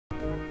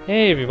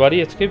Hey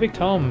everybody, it's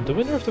QubicTom. The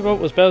winner of the vote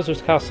was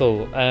Bowser's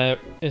Castle.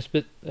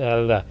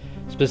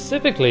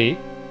 Specifically,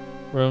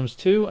 rooms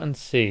 2 and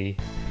C.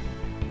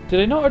 Did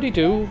I not already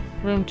do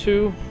room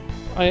 2?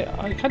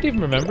 I can't even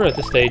remember at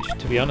this stage,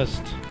 to be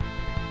honest.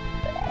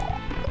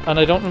 And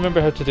I don't remember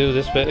how to do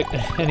this bit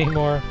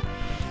anymore.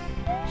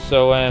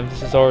 So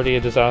this is already a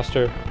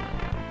disaster.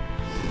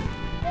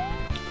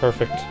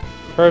 Perfect.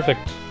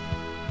 Perfect.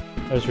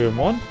 There's room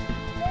 1.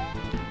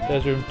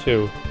 There's room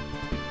 2.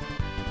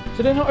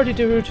 Did I not already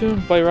do room 2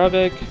 by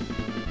Raveg?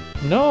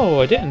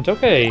 No, I didn't.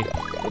 Okay.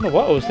 I don't know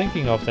what I was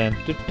thinking of then.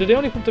 Did I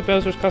only come to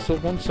Bowser's Castle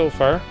once so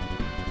far?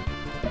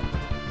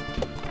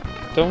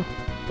 Don't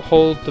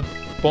hold the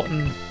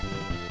button.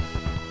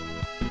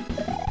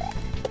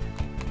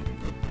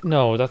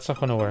 No, that's not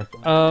gonna work.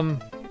 I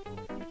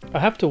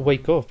have to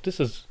wake up. This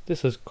is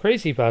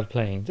crazy bad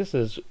playing. This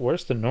is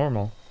worse than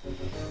normal.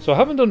 So I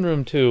haven't done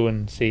room 2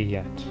 and C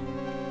yet.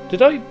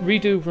 Did I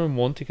redo room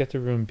 1 to get to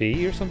room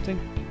B or something?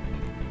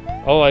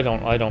 Oh, I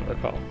don't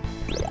recall.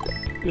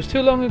 It was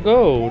too long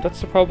ago.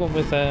 That's the problem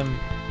with Oh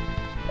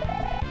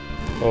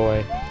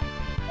wait.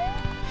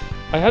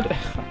 I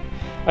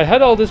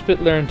had all this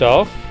bit learned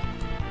off,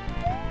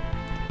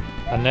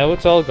 and now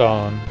it's all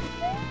gone.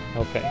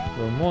 Okay,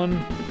 room 1,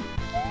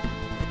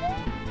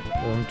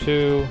 room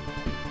 2.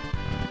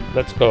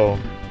 Let's go,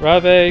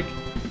 Raveg.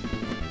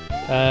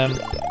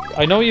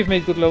 I know you've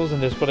made good levels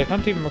in this, but I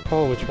can't even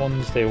recall which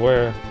ones they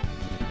were,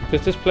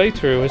 because this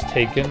playthrough has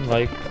taken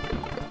like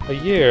a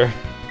year.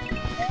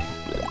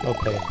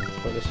 Okay, let's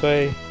go this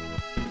way.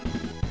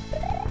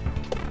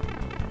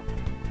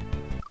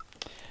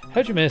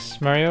 How'd you miss,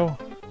 Mario?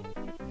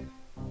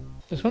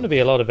 There's going to be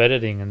a lot of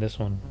editing in this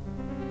one,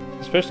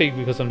 especially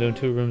because I'm doing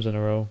 2 rooms in a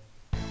row.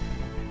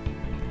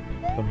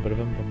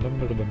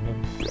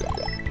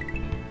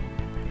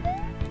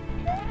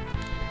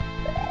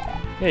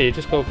 Yeah, you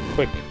just go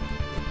quick.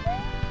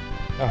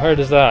 How hard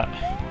is that?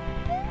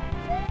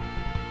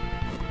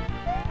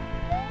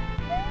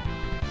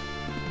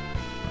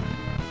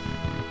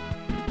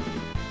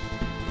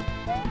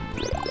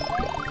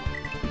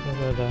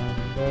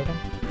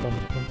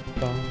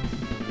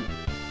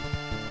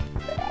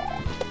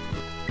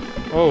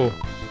 Oh,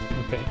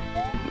 okay.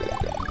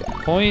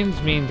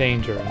 Coins mean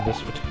danger in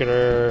this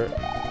particular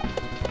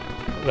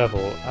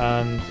level,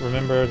 and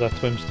remember that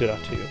Twims do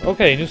that to you.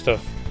 Okay, new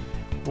stuff.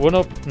 1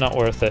 up, not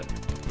worth it.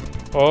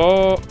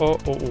 Are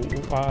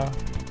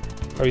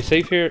we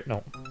safe here?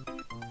 No.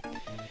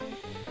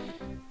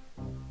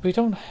 We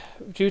don't.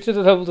 Due to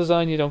the level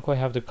design, you don't quite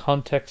have the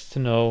context to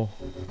know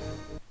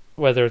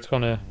whether it's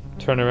gonna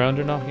turn around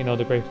or not. You know,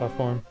 the great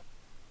platform.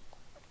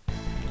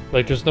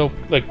 Like, there's no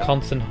like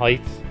constant height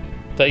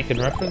that you can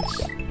reference.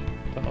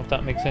 Don't know if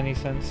that makes any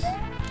sense.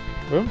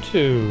 Room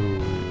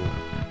 2.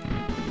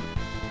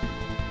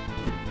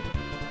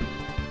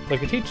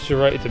 Like, it teaches you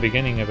right at the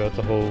beginning about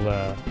the whole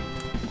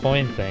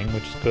coin thing,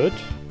 which is good.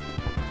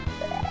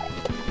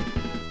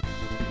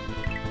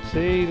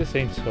 See, this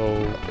ain't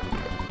so.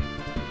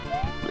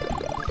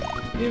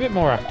 Be a bit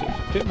more active.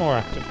 A bit more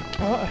active.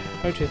 Oh,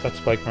 how'd you hit that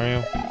spike,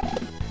 Mario?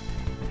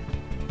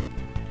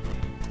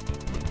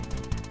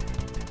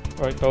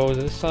 Right, go to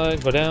this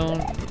side, go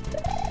down.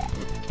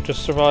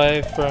 Just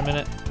survive for a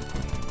minute.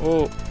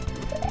 Oh.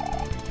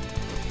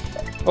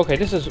 Okay,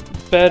 this is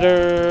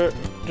better.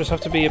 Just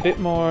have to be a bit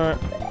more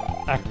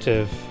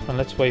active. And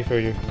let's wait for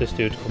this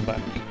dude to come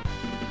back.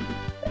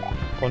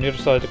 Go on the other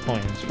side of the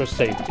coins for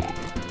safety.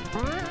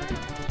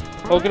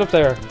 Oh, get up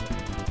there.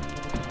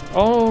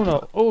 Oh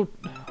no. Oh,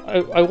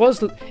 I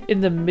was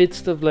in the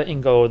midst of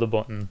letting go of the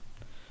button.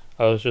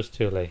 I was just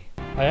too late.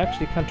 I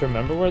actually can't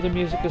remember where the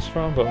music is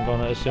from, but I'm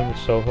gonna assume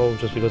it's Soho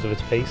just because of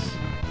its pace.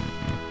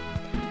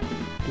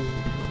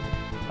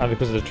 And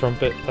because of the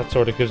trumpet, that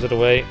sort of gives it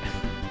away.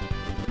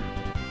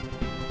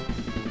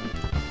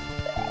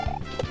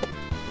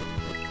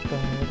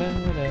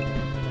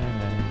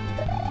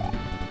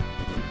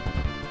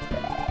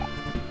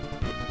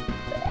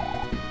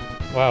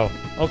 Wow,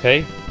 okay.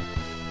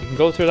 You can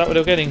go through that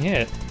without getting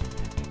hit.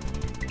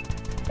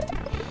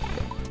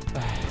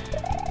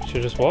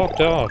 Should've just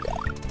walked off.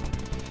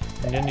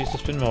 And then use the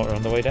spin motor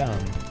on the way down.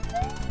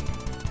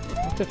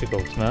 Not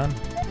difficult, man.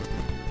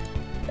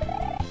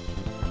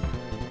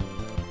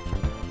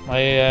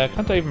 I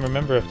can't even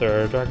remember if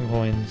there are dragon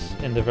coins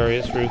in the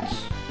various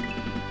routes.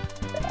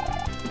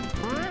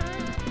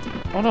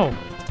 Oh no!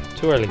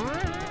 Too early.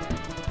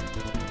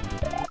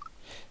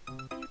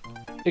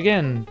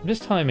 Again,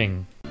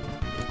 mistiming.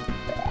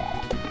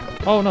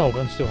 Oh no,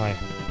 one's too high.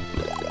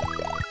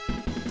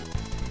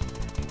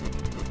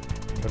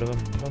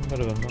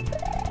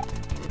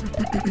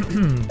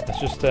 Let's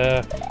just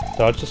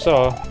dodge the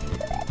saw.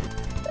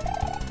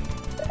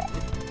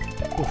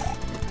 Oof.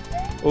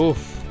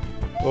 Oof.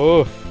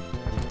 Oof.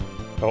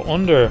 Go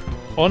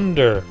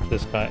under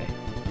this guy.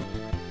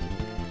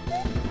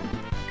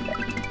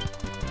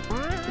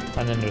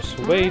 And then just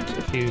wait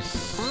a few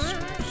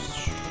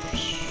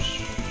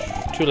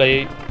too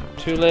late.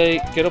 Too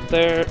late. Get up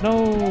there.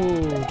 No,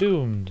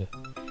 doomed.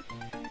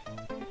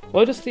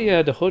 Why does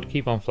the hood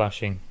keep on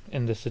flashing?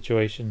 in this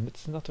situation.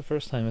 It's not the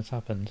first time it's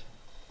happened.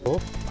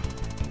 Oh.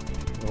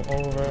 Go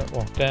over,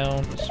 walk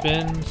down,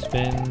 spin,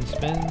 spin,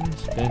 spin,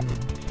 spin,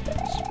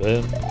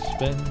 spin,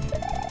 spin.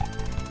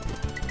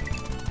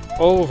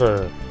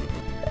 Over.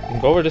 You can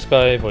go over this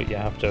guy, but you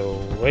have to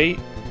wait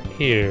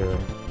here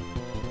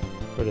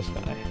for this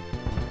guy.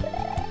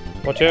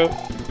 Watch out.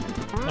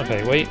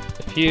 Okay, wait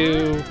a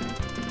few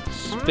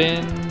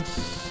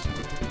spins.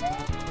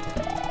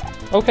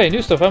 Okay,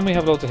 new stuff, and we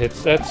have loads of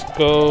hits. Let's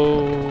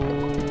go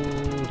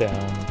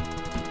down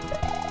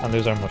and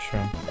lose our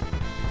mushroom.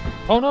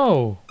 Oh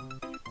no!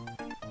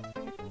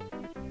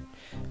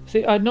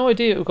 See, I had no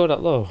idea it would go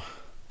that low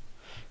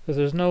because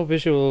there's no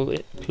visual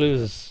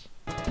clues.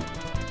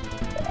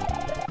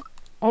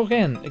 Oh,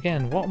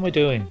 again, what am I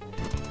doing?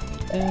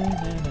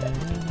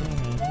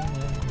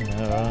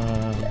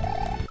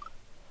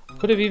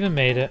 Could have even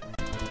made it.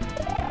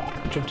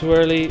 Jumped too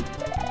early,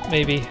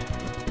 maybe.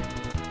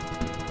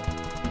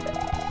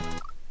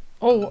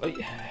 Oh,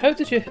 how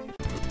did you...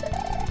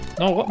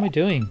 No, what am I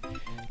doing?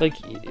 Like,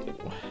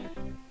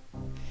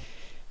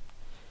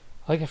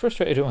 I get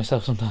frustrated with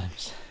myself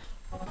sometimes.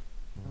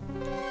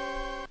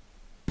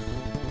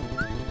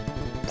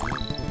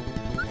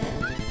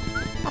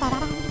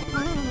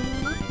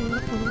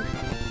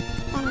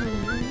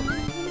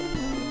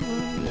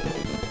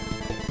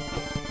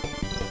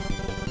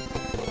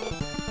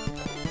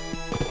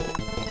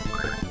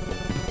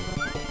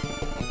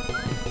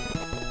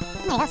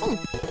 I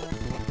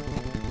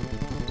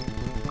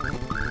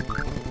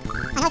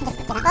hope this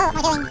is good. Oh, what am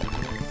I doing?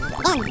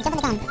 Again, jump in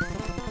the gun.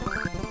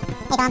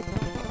 Hey, Dom.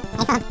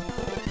 Hey, Dom.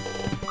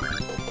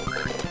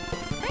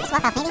 Just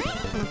walk off, maybe?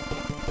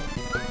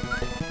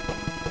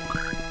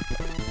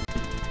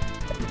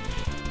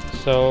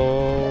 So...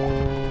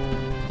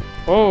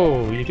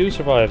 Oh, you do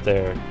survive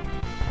there.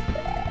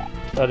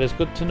 That is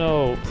good to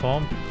know,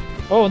 Thump.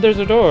 Oh, and there's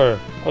a door.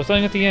 I was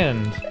saying at the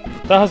end.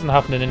 That hasn't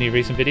happened in any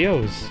recent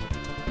videos.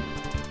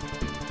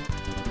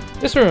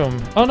 This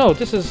room! Oh no,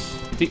 this is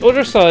the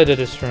other side of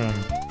this room.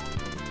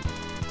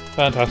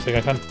 Fantastic,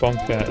 I can't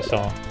bonk a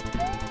saw.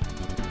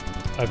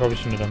 I probably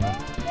shouldn't have done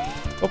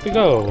that. Up we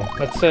go.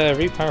 Let's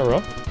re-power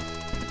up.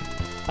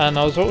 And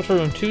I was over to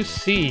room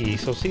 2C,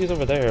 so C is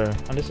over there.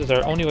 And this is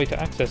our only way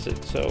to access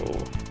it, so...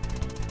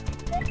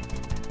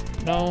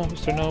 No,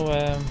 is there no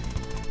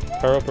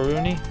power up a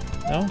Rooney?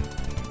 No?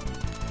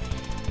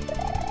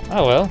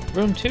 Oh well,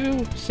 room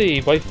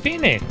 2C by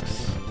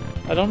Phoenix!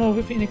 I don't know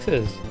who Phoenix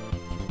is.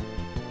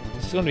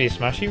 Is this going to be a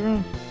smashy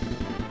room?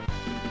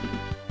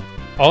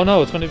 Oh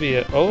no, it's going to be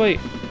a... Oh wait.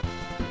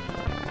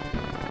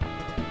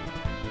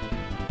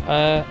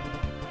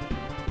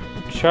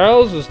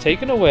 Charles was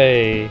taken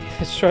away.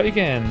 Let's try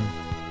again.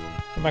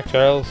 Come back,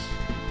 Charles.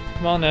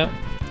 Come on now.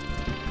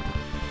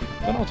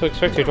 I don't know what to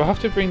expect here. Do I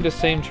have to bring the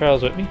same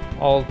Charles with me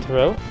all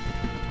throughout?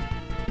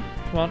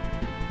 Come on.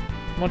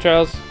 Come on,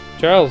 Charles.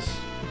 Charles.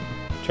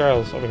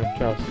 Charles, over here.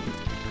 Charles.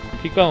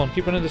 Keep going.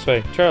 Keep running this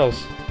way.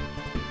 Charles.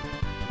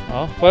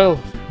 Oh, well,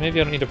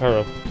 maybe I don't need to power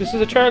up. This is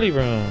a Charlie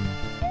room.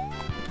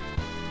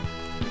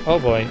 Oh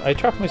boy, I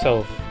trapped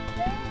myself.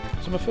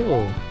 Because I'm a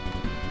fool.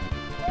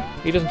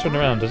 He doesn't turn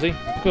around, does he?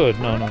 Good.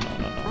 No.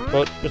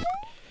 But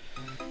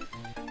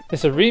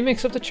it's a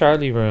remix of the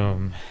Charlie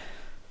room.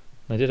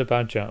 I did a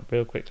bad job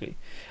real quickly.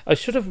 I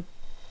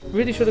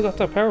really should have got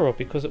that power up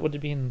because it would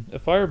have been a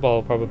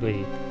fireball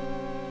probably.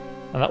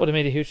 And that would have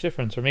made a huge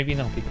difference. Or maybe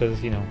not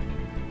because, you know,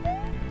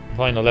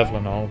 final level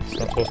and all. It's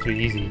not supposed to be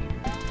easy.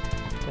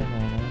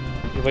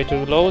 You wait to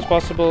the low as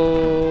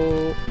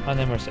possible and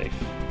then we're safe.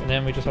 And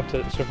then we just have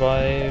to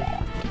survive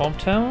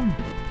Hometown.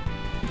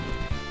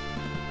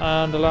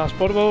 And the last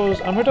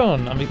Potobos, and we're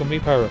done, and we can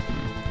repower up.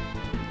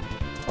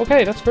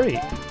 Okay, that's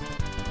great.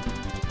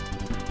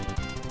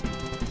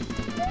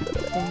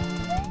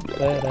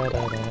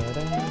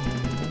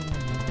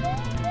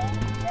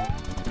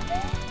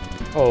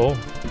 Oh, I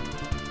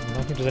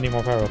don't think there's any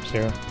more power-ups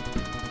here.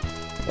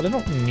 Well, I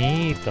don't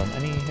need them.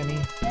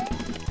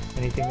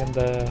 Anything in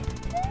the...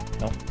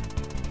 No.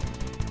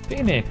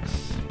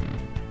 Phoenix!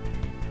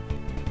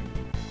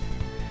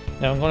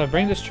 Now I'm going to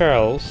bring this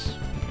Charles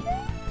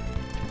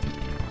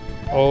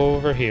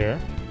over here.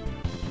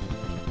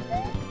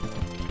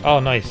 Oh,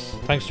 nice.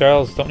 Thanks,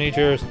 Charles. Don't need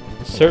your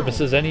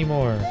services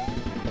anymore.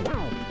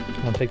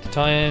 I'll take the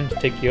time to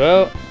take you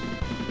out.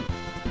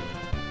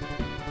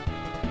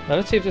 Now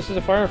let's see if this is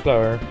a fire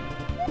flower.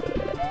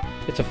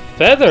 It's a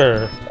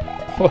feather!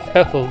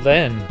 Well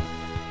then. Do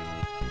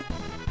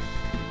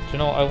you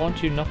know, I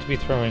want you not to be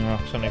throwing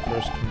rocks when I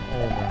first come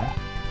over.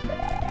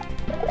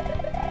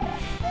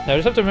 Now I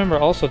just have to remember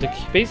also to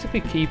basically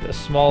keep a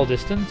small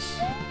distance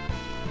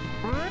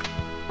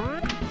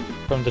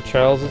from the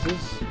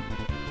Charleses.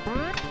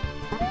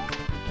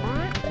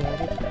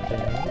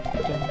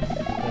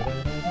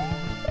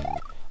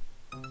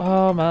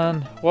 Oh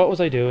man, what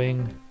was I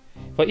doing?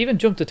 If I even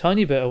jumped a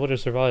tiny bit I would have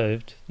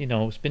survived. You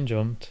know, spin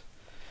jumped.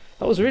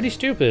 That was really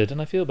stupid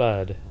and I feel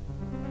bad.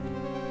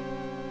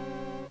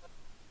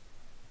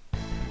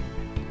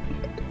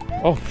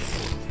 Oh,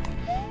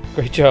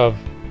 great job.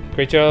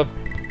 Great job.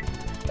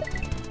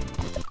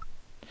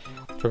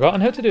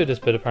 Forgotten how to do this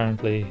bit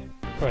apparently.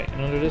 Right,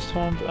 and under this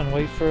hump and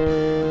wait for...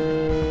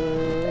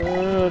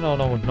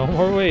 No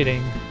more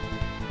waiting.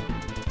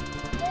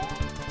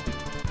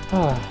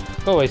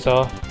 Go away,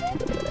 Saw.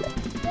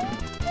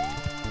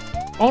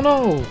 Oh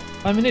no!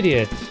 I'm an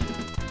idiot.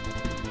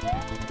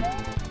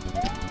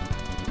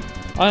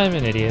 I'm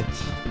an idiot.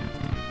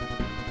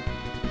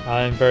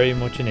 I'm very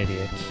much an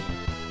idiot.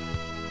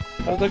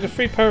 I was like a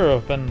free power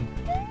up and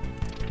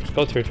just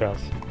go through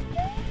Charles.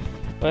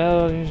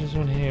 Well, there's this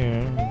one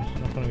here. It's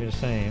not going to be the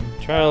same.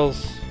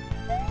 Charles.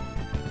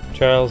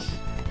 Charles.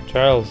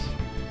 Charles.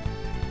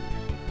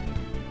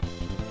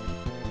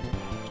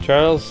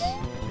 Charles.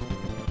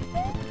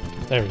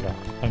 There we go.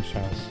 Thanks,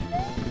 Charles.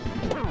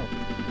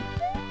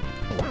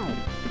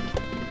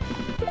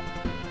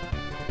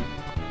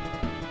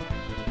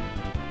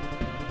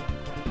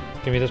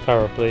 Give me this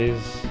power,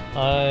 please.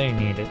 I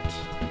need it.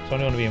 It's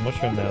only going to be a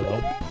mushroom there,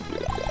 though.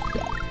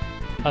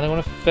 And I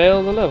want to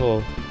fail the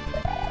level.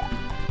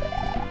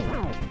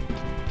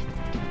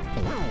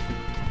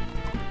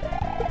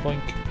 Boink.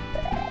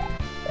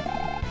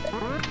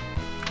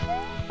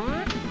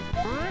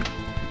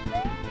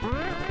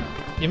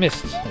 You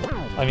missed.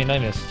 I mean, I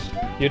missed.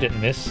 You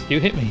didn't miss. You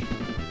hit me.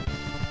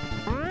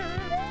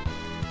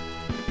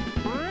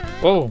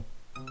 Whoa.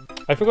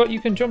 I forgot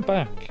you can jump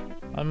back.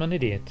 I'm an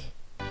idiot.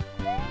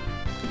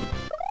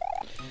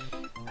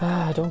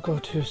 Don't go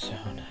too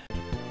soon.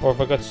 Or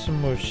if I got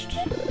smushed.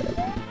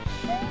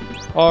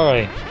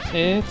 Alright,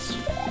 it's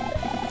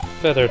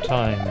feather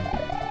time.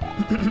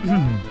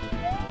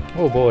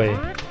 Oh boy.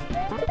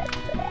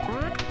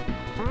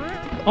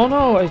 Oh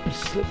no, I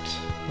slipped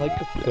like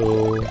a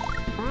fool.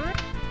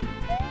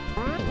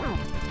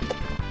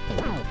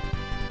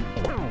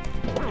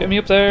 Get me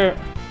up there.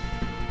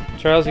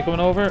 Charles, you coming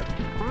over?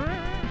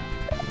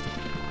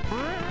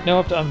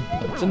 No,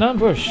 it's an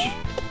ambush.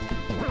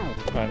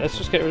 Right, let's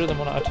just get rid of them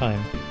one at a time.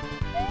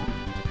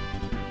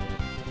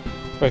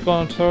 Right, go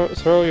on,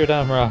 throw your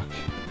damn rock.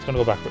 It's gonna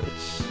go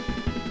backwards.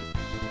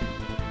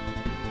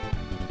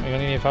 Are you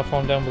gonna need a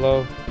platform down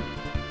below?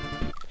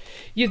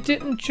 You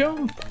didn't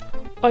jump!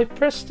 I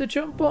pressed the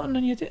jump button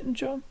and you didn't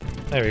jump.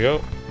 There we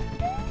go.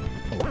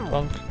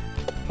 Plunk.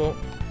 Oh,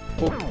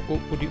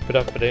 would you put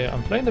up today?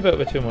 I'm playing about a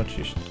bit too much.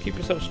 You should keep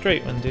yourself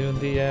straight when doing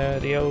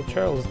the old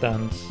Charles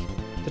dance.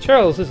 The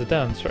Charles is a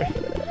dance, right?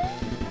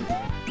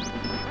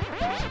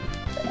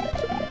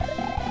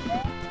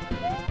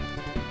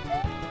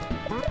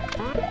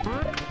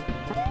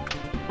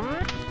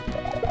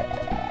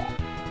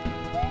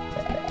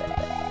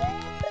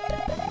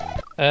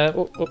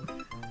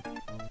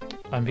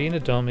 I'm being a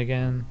dumb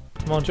again.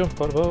 Come on, jump,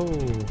 Potabo.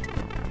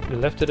 You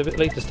left it a bit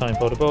late this time,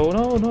 Potabo.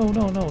 No.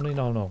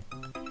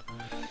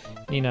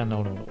 Nina,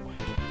 no.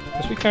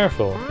 Just be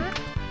careful.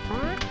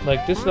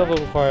 Like, this level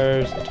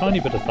requires a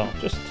tiny bit of thought.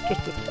 Just a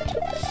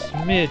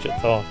smidge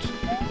of thought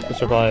to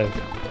survive.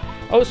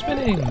 Oh,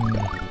 spinning!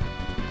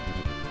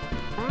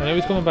 I know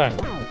he's coming back.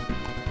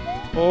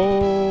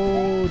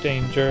 Oh,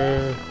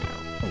 danger.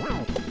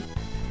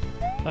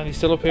 And he's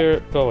still up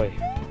here. Go away.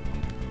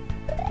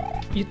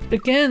 You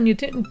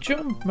didn't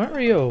jump,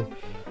 Mario.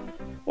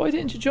 Why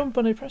didn't you jump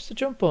when I pressed the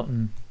jump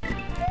button?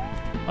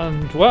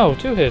 And wow,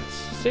 2 hits.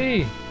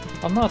 See,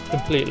 I'm not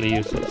completely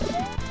useless.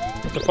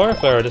 It's a fire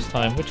flower this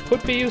time, which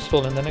could be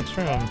useful in the next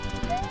room.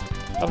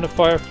 Having a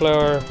fire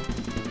flower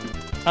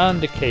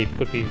and a cape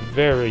could be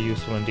very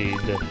useful indeed.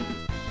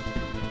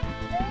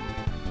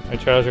 Alright,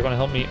 Charles, you're going to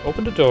help me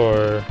open the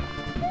door.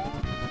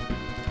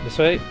 This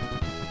way.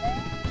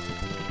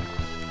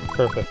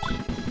 Perfect.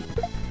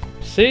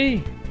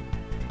 See?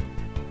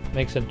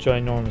 Makes a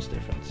ginormous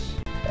difference.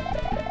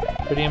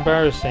 Pretty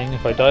embarrassing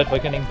if I died by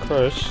getting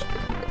crushed.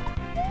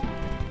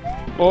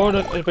 Or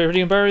pretty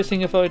embarrassing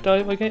if I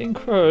died by getting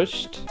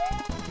crushed.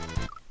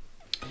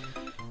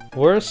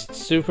 Worst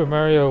Super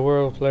Mario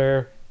World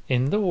player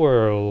in the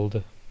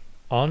world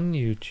on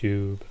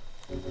YouTube.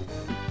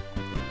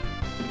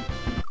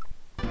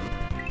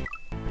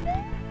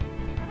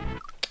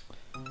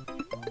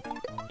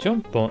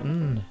 Jump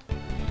button.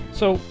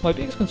 So my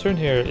biggest concern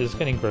here is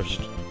getting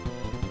crushed.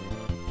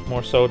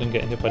 More so than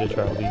getting hit by the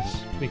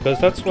Charlies, because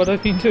that's what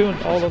I've been doing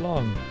all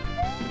along.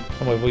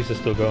 And my voice is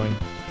still going.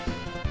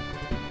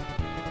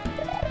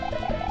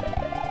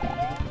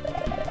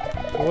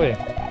 Go away.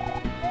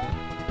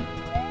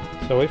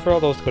 So wait for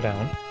all those to go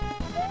down.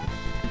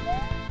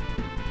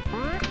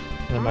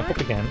 And then back up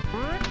again.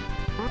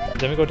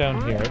 Then we go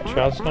down here.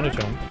 Charles is going to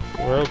jump.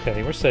 We're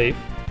okay, we're safe.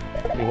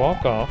 We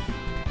walk off.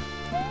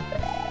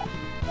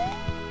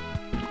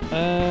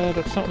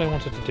 That's not what I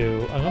wanted to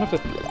do. I'm gonna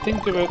have to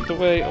think about the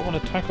way I want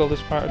to tackle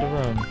this part of the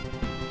room.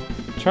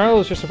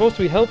 Charles, you're supposed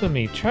to be helping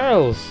me.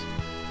 Charles!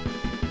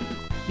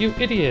 You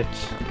idiot!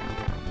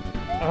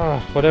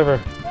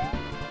 Whatever.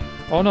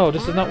 Oh no,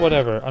 this is not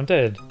whatever. I'm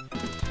dead.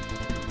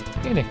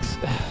 Phoenix.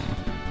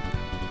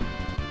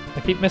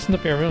 I keep messing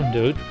up your room,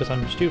 dude, because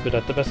I'm stupid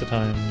at the best of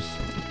times.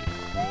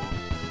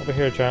 Over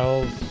here,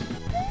 Charles.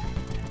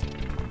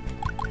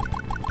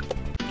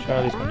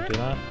 Charlie's going to do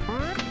that.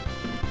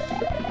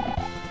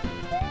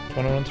 Do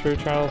you want to run through,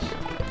 Charles?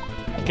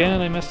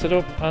 Again, I messed it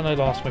up and I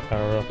lost my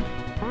power up.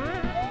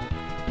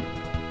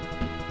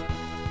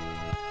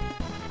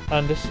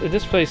 And in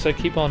this place, I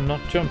keep on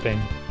not jumping.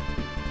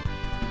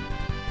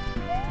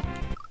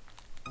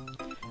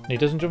 And he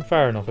doesn't jump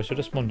far enough. I should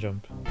have spun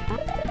jump.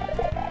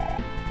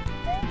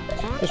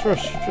 Just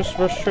rush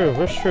through,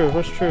 rush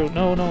through.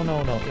 No.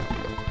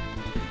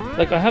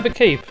 Like, I have a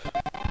cape.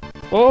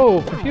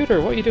 Oh,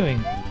 computer, what are you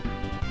doing?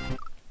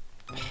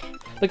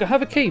 Like, I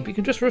have a cape, you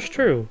can just rush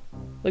through.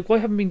 Like, why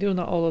haven't I been doing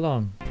that all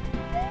along?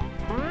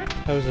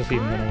 How is this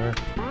even gonna work?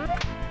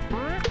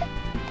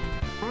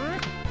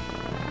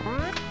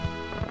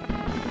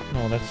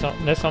 No, let's not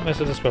mess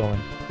with the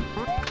scrolling.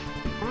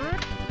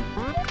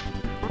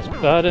 It's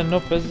bad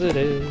enough as it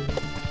is.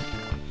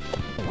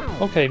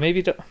 Okay,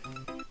 maybe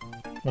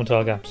won't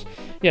tell gaps.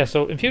 Yeah,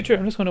 so in future,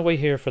 I'm just going to wait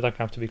here for that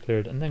gap to be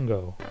cleared and then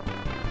go.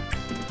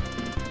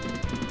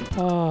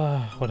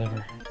 Ah,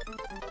 whatever.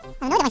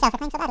 I'm annoyed at myself for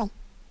playing so badly.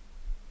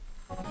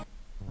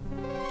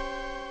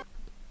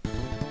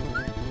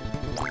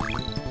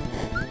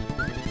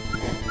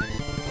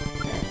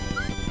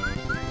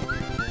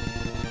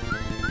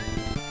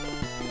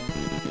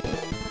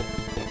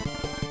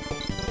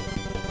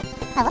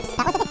 Oh, whoops,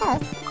 that was a bit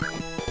close.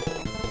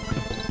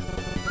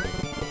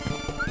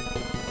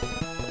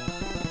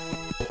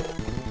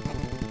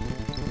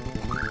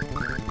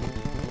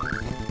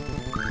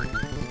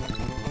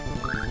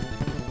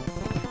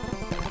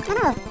 Oh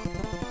no!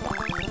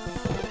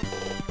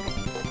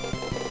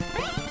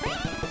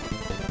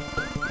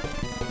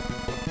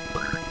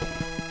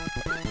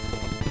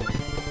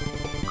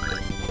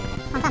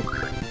 Come.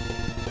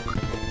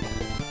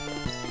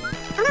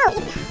 Oh no!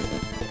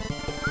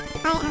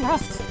 I am the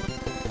worst.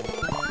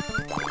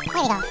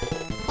 There we go.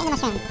 Getting the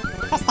mushroom.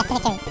 First step to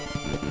victory.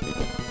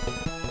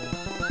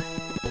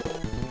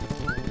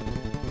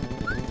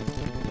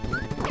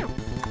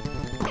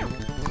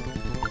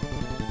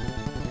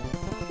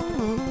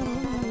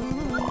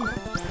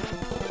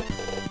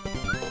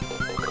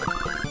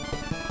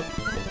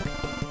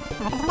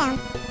 Down.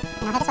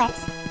 I know how this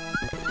works.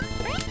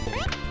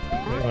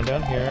 We're going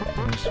down here. I'm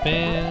going to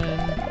spin.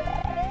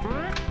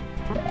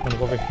 I'm going to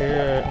go over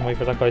here and wait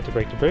for that guy to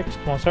break the bricks.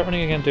 Come on, start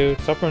running again, dude.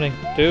 Stop running.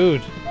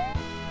 Dude!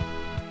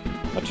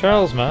 That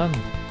Charles, man.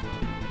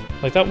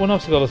 Like, that one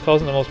obstacle is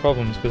causing the most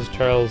problems because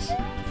Charles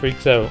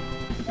freaks out.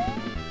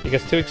 He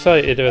gets too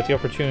excited about the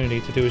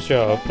opportunity to do his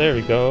job. There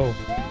we go.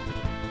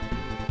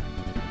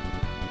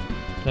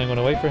 And I'm going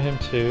to wait for him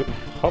to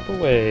hop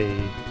away.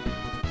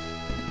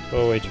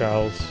 Go away,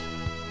 Charles.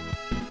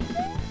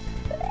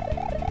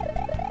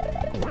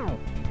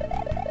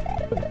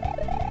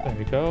 There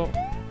we go.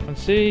 And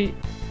see,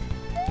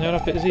 now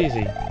that bit is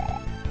easy.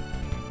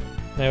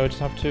 Now I just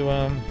have to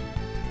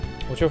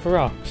watch out for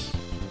rocks.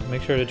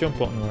 Make sure the jump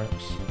button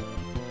works.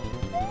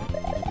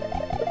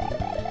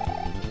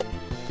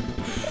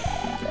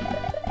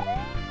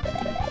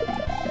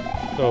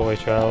 Go away,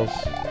 Charles.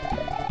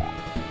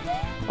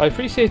 I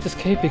appreciate this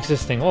cape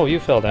existing. Oh, you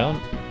fell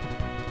down.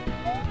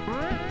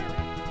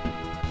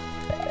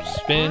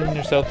 Spin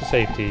yourself to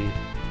safety.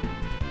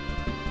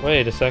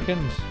 Wait a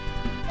second.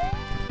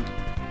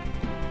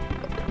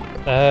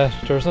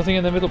 There was nothing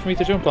in the middle for me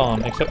to jump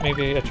on, except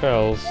maybe a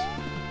Charles.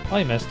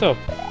 I messed up.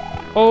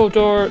 Oh,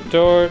 door,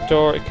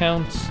 it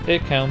counts,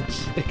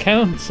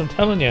 I'm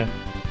telling you.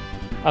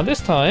 And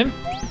this time,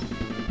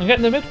 I'm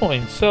getting the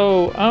midpoint.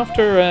 So,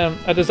 after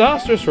a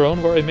disastrous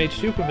run where I made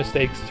stupid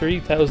mistakes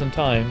 3,000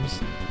 times,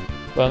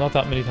 well, not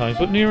that many times,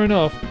 but near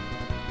enough,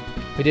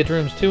 we did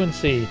rooms 2 and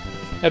C.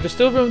 Now, there's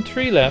still room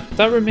 3 left.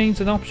 That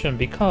remains an option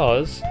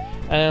because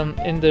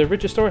in the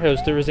Richest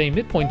Storehouse there is a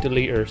midpoint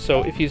deleter,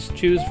 so if you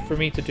choose for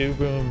me to do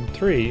room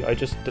 3, I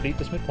just delete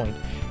this midpoint.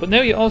 But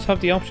now you also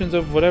have the options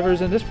of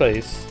whatever's in this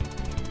place.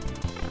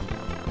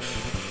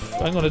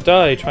 I'm gonna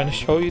die trying to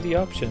show you the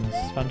options.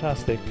 It's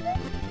fantastic.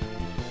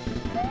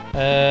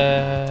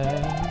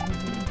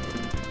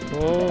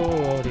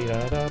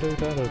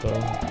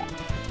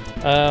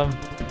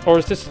 Or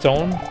is this its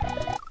own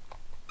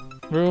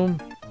room?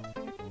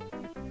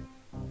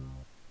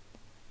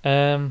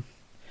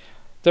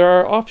 There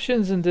are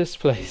options in this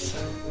place.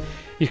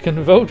 You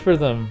can vote for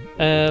them.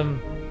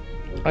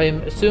 I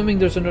am assuming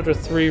there's another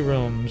 3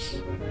 rooms.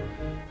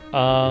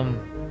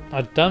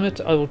 Damn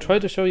it, I will try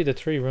to show you the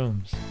 3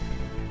 rooms.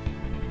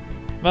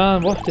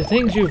 Man, what the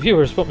things you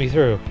viewers put me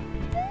through.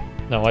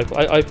 No,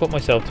 I put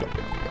myself through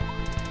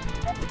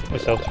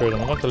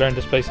them. I want to learn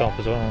this place off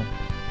as well.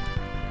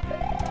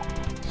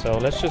 So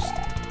let's just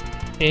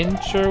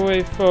inch our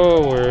way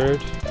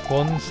forward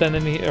 1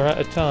 centimeter at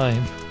a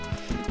time.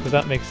 Does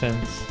that make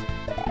sense?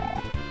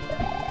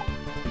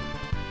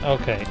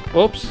 Okay,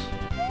 whoops.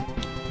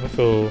 I'm a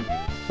fool.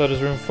 So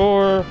there's room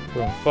 4,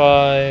 room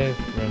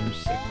 5, room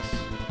 6.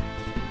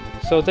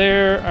 So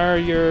there are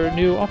your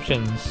new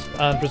options,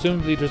 and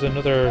presumably there's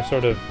another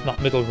sort of,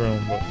 not middle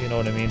room, but you know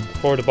what I mean.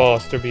 For the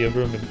boss, there'll be a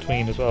room in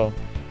between as well.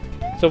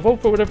 So vote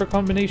for whatever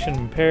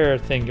combination pair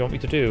thing you want me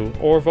to do,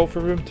 or vote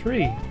for room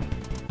 3.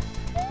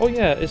 Oh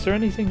yeah, is there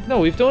anything? No,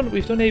 we've done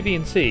A, B,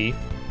 and C.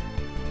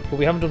 but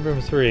we haven't done room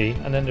 3,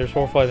 and then there's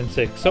 4, 5, and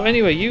 6. So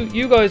anyway,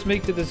 you guys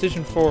make the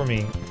decision for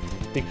me,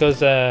 because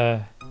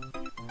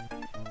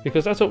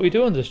that's what we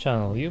do on this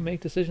channel. You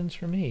make decisions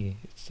for me.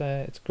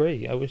 It's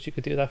great. I wish you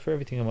could do that for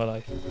everything in my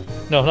life.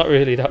 No, not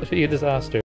really. That would be a disaster.